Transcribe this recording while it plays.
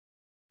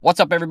What's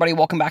up, everybody?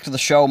 Welcome back to the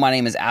show. My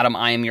name is Adam.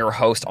 I am your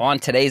host. On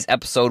today's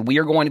episode, we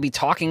are going to be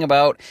talking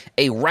about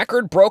a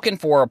record broken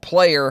for a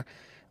player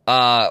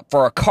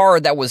for a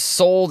card that was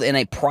sold in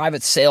a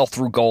private sale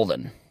through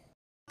Goldin.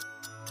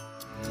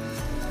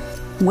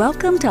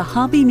 Welcome to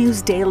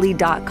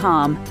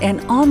HobbyNewsDaily.com, an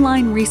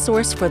online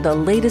resource for the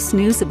latest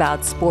news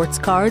about sports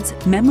cards,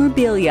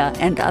 memorabilia,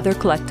 and other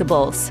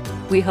collectibles.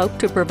 We hope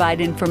to provide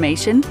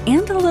information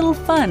and a little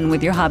fun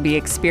with your hobby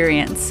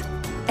experience.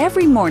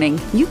 Every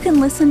morning, you can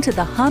listen to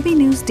the Hobby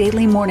News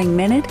Daily Morning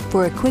Minute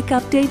for a quick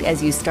update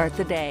as you start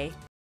the day.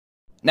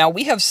 Now,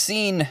 we have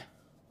seen $1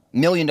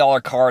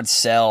 million cards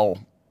sell,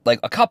 like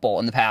a couple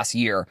in the past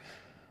year.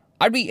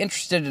 I'd be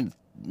interested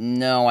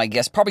in, I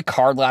guess probably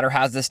Card Ladder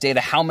has this data.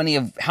 How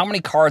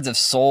many cards have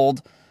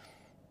sold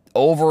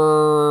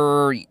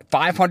over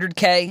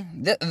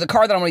 500K? The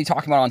card that I'm going to be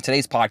talking about on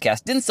today's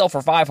podcast didn't sell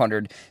for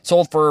 500,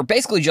 sold for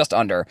basically just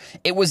under.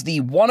 It was the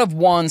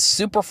one-of-one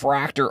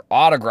Superfractor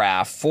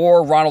autograph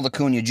for Ronald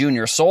Acuna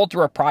Jr., sold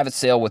through a private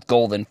sale with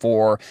Goldin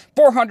for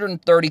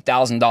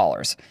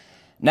 $430,000.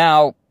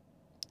 Now,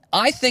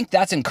 I think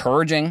that's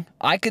encouraging.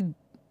 I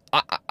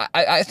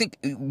think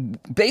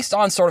based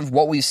on sort of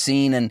what we've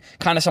seen and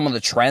kind of some of the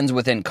trends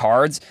within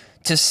cards,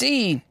 to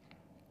see,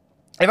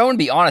 if I want to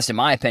be honest, in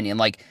my opinion,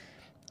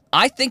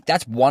 I think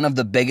that's one of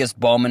the biggest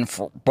bowman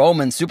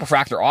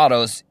Superfractor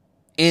autos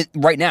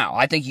right now.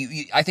 I think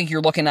you're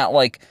looking at,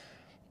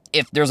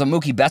 if there's a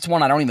Mookie Betts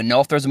one. I don't even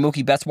know if there's a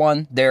Mookie Betts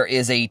one. There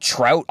is a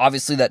Trout,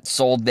 obviously, that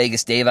sold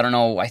Vegas Dave. I don't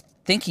know. I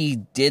think he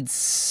did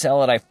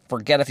sell it. I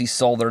forget if he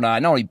sold it or not. I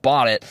know he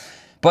bought it.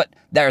 But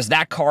there's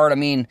that card. I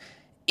mean,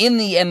 in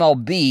the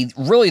MLB,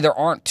 really there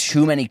aren't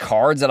too many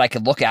cards that I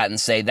could look at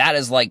and say that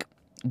is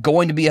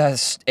going to be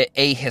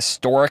a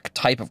historic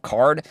type of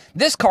card.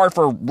 This card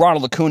for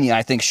Ronald Acuna,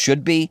 I think,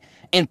 should be,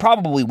 and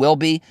probably will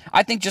be.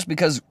 I think just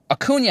because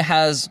Acuna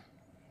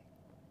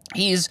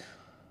he's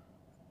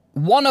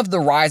one of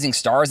the rising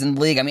stars in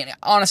the league. I mean,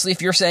 honestly,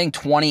 if you're saying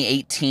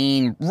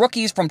 2018,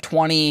 rookies from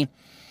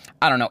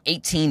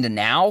 18 to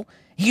now,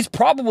 he's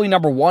probably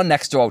number one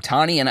next to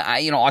Ohtani, and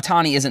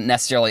Ohtani isn't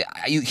necessarily.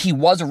 He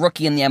was a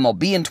rookie in the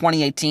MLB in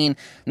 2018,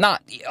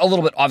 not a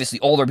little bit obviously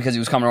older because he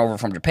was coming over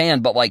from Japan,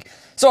 but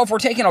so if we're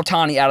taking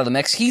Ohtani out of the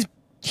mix, he's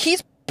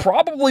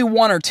probably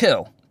one or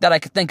two that I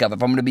could think of,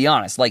 if I'm going to be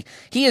honest.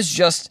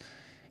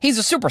 He's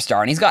a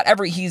superstar, and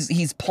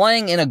he's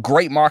playing in a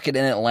great market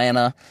in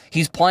Atlanta.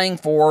 He's playing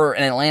for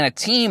an Atlanta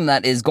team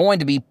that is going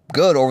to be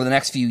good over the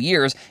next few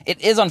years.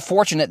 It is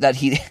unfortunate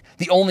that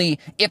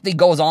if he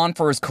goes on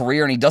for his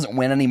career and he doesn't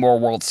win any more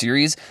World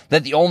Series,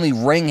 that the only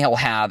ring he'll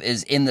have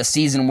is in the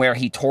season where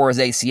he tore his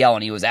ACL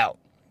and he was out.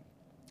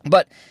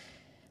 But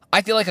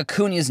I feel like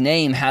Acuna's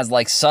name has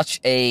such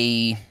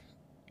a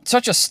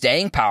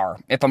staying power,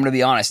 if I'm going to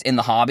be honest, in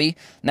the hobby.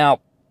 Now,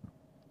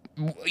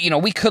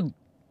 we could,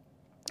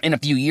 in a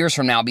few years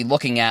from now, be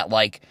looking at,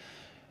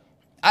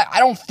 I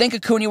don't think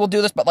Acuna will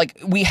do this, but,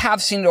 we have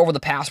seen it over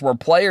the past where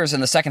players in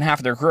the second half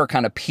of their career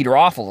kind of peter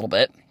off a little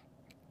bit.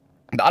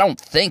 I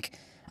don't think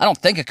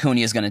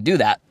Acuna is going to do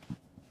that.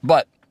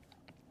 But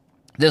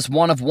this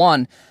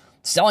one-of-one,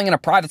 selling in a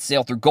private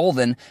sale through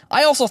Goldin,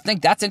 I also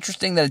think that's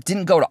interesting that it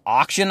didn't go to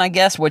auction, I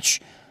guess, which,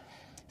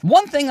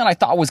 one thing that I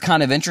thought was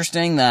kind of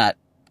interesting that,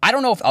 I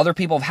don't know if other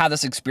people have had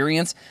this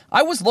experience,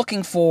 I was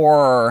looking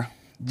for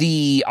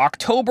the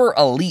October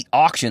Elite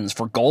auctions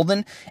for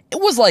Goldin.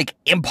 It was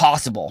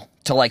impossible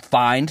to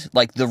find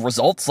the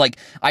results.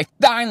 I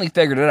finally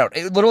figured it out.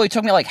 It literally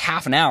took me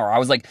half an hour. I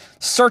was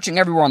searching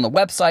everywhere on the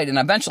website, and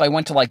eventually I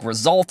went to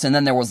results, and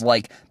then there was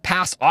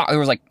past, there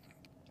was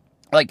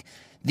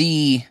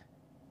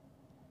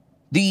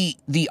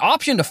the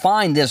option to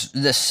find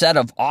this set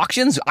of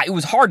auctions. It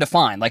was hard to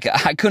find.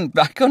 I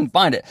couldn't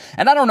find it,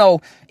 and I don't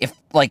know if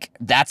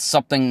that's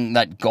something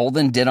that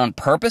Goldin did on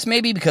purpose,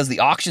 maybe because the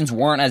auctions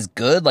weren't as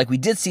good. We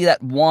did see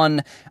that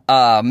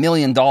 $1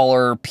 million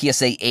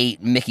PSA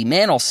 8 Mickey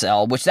Mantle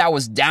sell, which that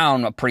was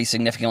down pretty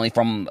significantly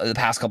from the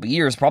past couple of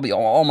years, probably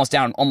almost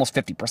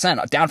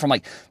 50%, down from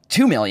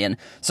 $2 million.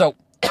 So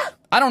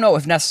I don't know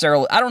if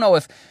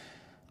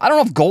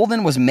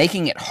Goldin was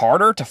making it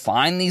harder to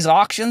find these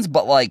auctions,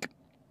 but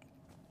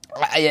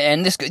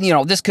and this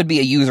could be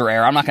a user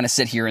error. I'm not going to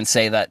sit here and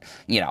say that,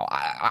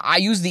 I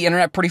use the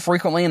internet pretty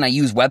frequently, and I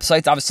use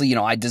websites. Obviously,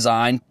 I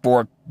design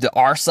for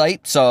our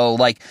site, so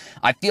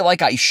I feel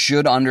like I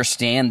should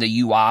understand the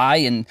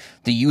UI and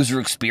the user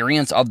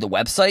experience of the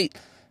website.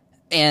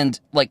 And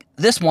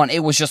this one,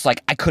 it was just I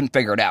couldn't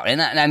figure it out,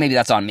 and maybe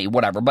that's on me,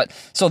 whatever. But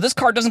so this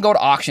card doesn't go to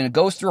auction; it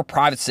goes through a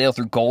private sale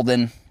through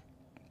Goldin.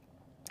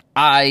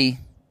 I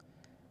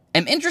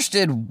am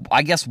interested,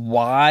 I guess,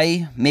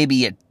 why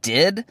maybe it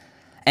did,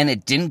 and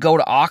it didn't go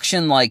to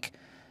auction.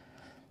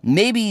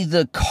 Maybe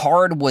the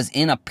card was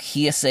in a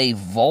PSA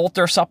vault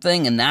or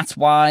something, and that's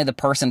why the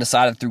person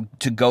decided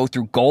to go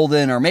through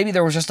Goldin, or maybe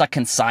there was just a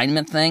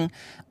consignment thing.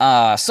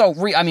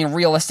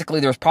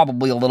 Realistically, there's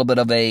probably a little bit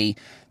of a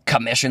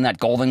commission that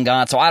Goldin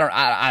got, so I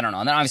don't know.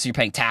 And then obviously you're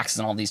paying taxes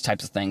and all these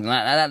types of things,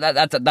 and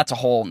that's a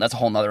whole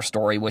nother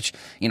story. Which,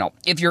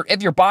 if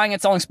you're buying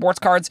and selling sports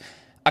cards,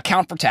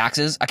 account for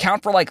taxes,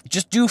 account for like,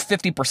 just do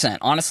 50%.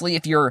 Honestly,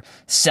 if you're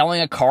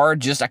selling a card,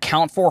 just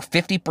account for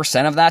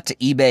 50% of that to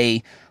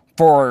eBay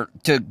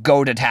to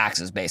go to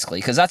taxes, basically.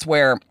 Because that's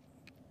where,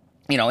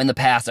 you know, in the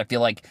past, I feel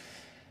like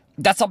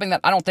that's something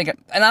that I don't think,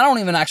 and I don't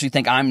even actually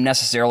think I'm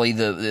necessarily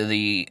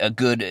a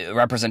good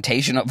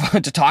representation of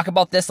to talk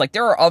about this. Like,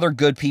 there are other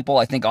good people,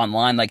 I think,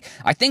 online. Like,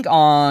 I think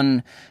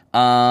on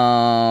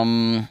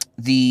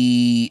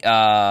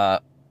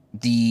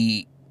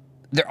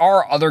there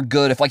are other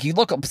good, if like you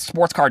look up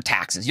sports card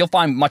taxes, you'll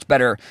find much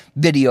better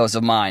videos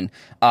of mine,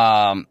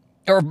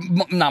 or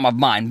not of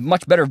mine,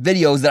 much better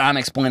videos that I'm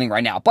explaining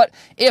right now. But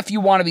if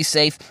you want to be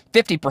safe,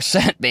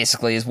 50%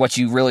 basically is what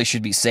you really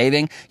should be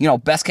saving. You know,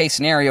 best case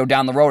scenario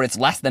down the road, it's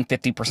less than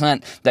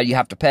 50% that you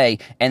have to pay,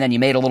 and then you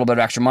made a little bit of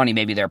extra money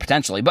maybe there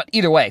potentially. But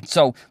either way,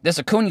 so this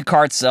Acuna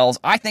card sells.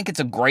 I think it's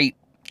a great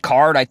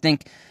card. I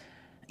think,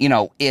 you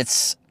know,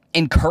 it's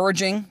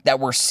encouraging that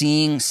we're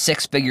seeing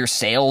six-figure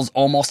sales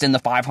almost in the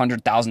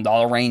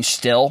 $500,000 range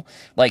still,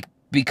 like,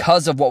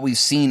 because of what we've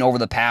seen over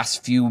the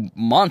past few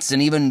months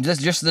and even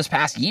just this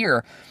past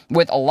year,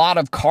 with a lot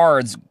of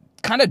cards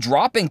kind of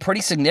dropping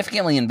pretty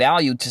significantly in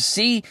value. To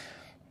see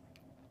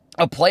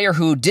a player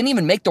who didn't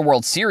even make the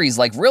World Series,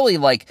 like, really,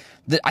 like,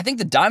 I think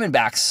the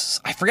Diamondbacks,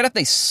 I forget if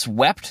they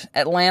swept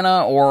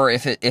Atlanta or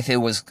if it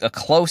was a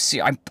close,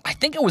 I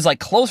think it was like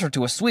closer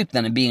to a sweep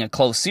than it being a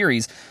close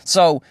series.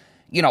 So,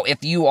 you know,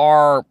 if you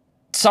are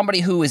somebody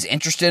who is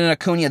interested in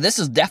Acuna, this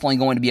is definitely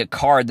going to be a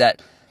card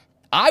that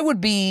I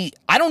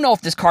don't know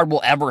if this card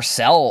will ever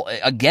sell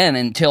again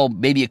until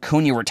maybe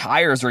Acuna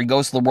retires or he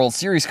goes to the World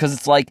Series, because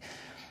it's like,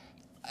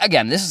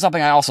 again, this is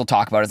something I also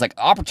talk about. It's like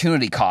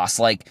opportunity costs.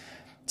 Like,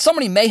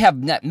 somebody may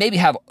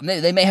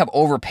have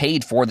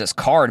overpaid for this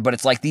card, but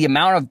it's like the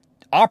amount of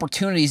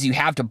opportunities you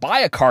have to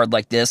buy a card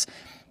like this,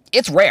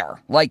 it's rare.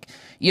 Like,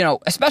 you know,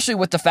 especially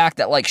with the fact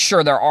that, like,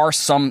 sure, there are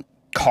some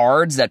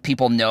cards that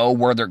people know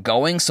where they're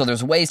going, so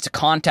there's ways to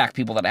contact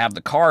people that have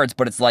the cards,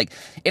 but it's like,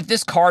 if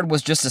this card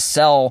was just to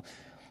sell,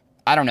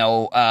 I don't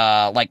know,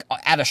 like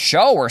at a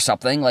show or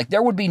something, like,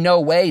 there would be no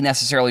way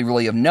necessarily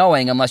really of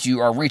knowing unless you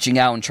are reaching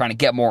out and trying to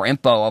get more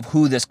info of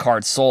who this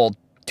card sold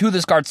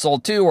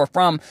to or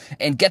from,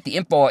 and get the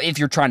info if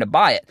you're trying to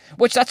buy it.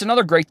 Which, that's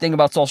another great thing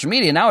about social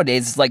media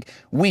nowadays. It's like,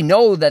 we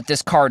know that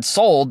this card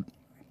sold,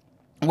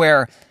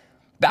 where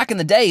back in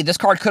the day, this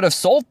card could have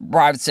sold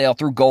private sale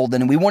through Goldin,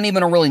 and we wouldn't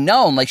even have really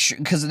known, like,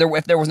 because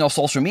if there was no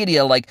social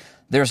media, like,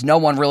 there's no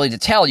one really to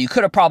tell. You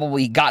could have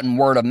probably gotten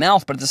word of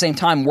mouth, but at the same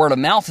time, word of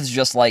mouth is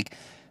just like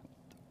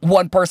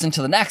one person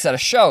to the next at a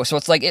show. So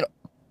it's like,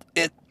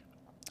 it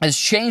has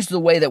changed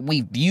the way that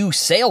we view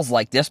sales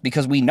like this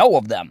because we know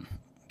of them.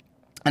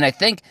 And I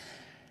think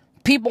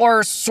people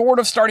are sort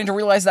of starting to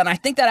realize that, and I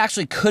think that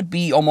actually could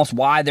be almost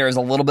why there's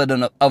a little bit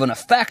of an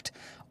effect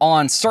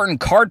on certain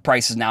card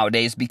prices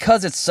nowadays,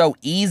 because it's so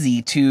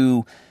easy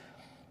to,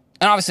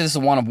 and obviously this is a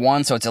one of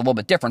one, so it's a little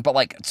bit different, but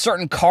like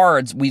certain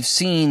cards, we've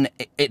seen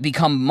it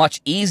become much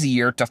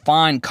easier to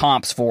find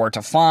comps for,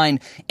 to find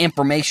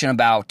information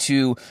about,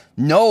 to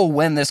know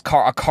when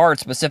a card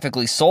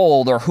specifically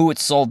sold, or who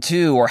it's sold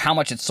to, or how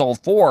much it's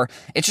sold for.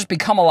 It's just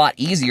become a lot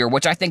easier,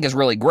 which I think is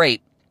really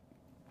great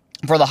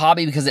for the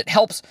hobby, because it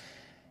helps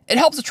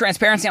with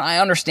transparency. And I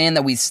understand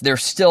that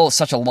there's still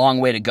such a long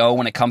way to go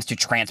when it comes to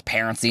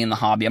transparency in the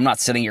hobby. I'm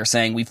not sitting here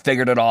saying we've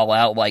figured it all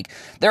out. Like,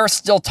 there are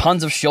still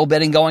tons of shill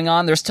bidding going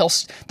on. There's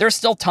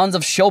still tons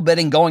of shill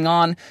bidding going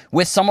on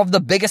with some of the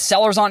biggest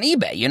sellers on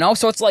eBay, you know?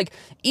 So it's like,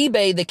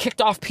 eBay, they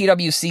kicked off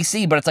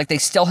PWCC, but it's like they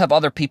still have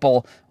other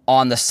people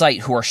on the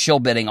site who are shill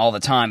bidding all the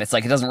time. It's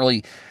like,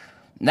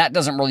 that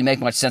doesn't really make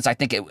much sense. I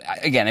think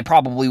it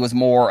probably was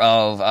more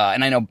of,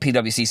 and I know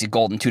PWCC,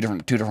 Goldin, two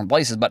different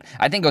places, but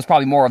I think it was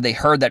probably more of, they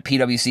heard that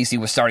PWCC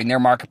was starting their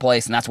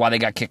marketplace, and that's why they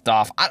got kicked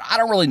off. I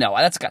don't really know.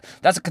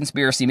 That's a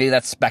conspiracy. Maybe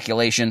that's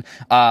speculation.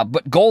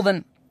 But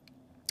Goldin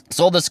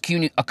sold this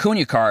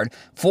Acuna card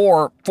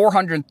for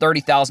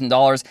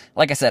 $430,000.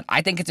 Like I said,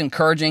 I think it's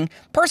encouraging.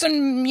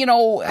 You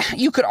know,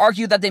 you could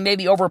argue that they may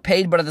be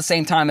overpaid, but at the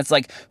same time, it's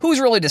like, who's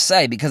really to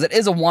say? Because it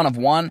is a one of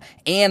one,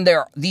 and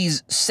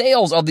these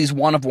sales of these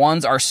one of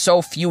ones are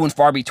so few and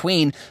far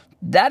between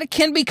that it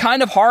can be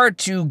kind of hard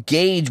to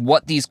gauge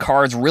what these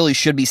cards really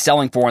should be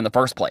selling for in the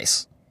first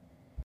place.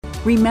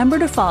 Remember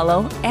to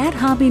follow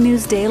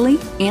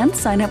 @HobbyNewsDaily and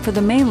sign up for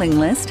the mailing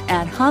list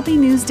at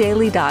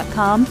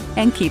hobbynewsdaily.com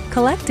and keep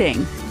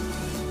collecting.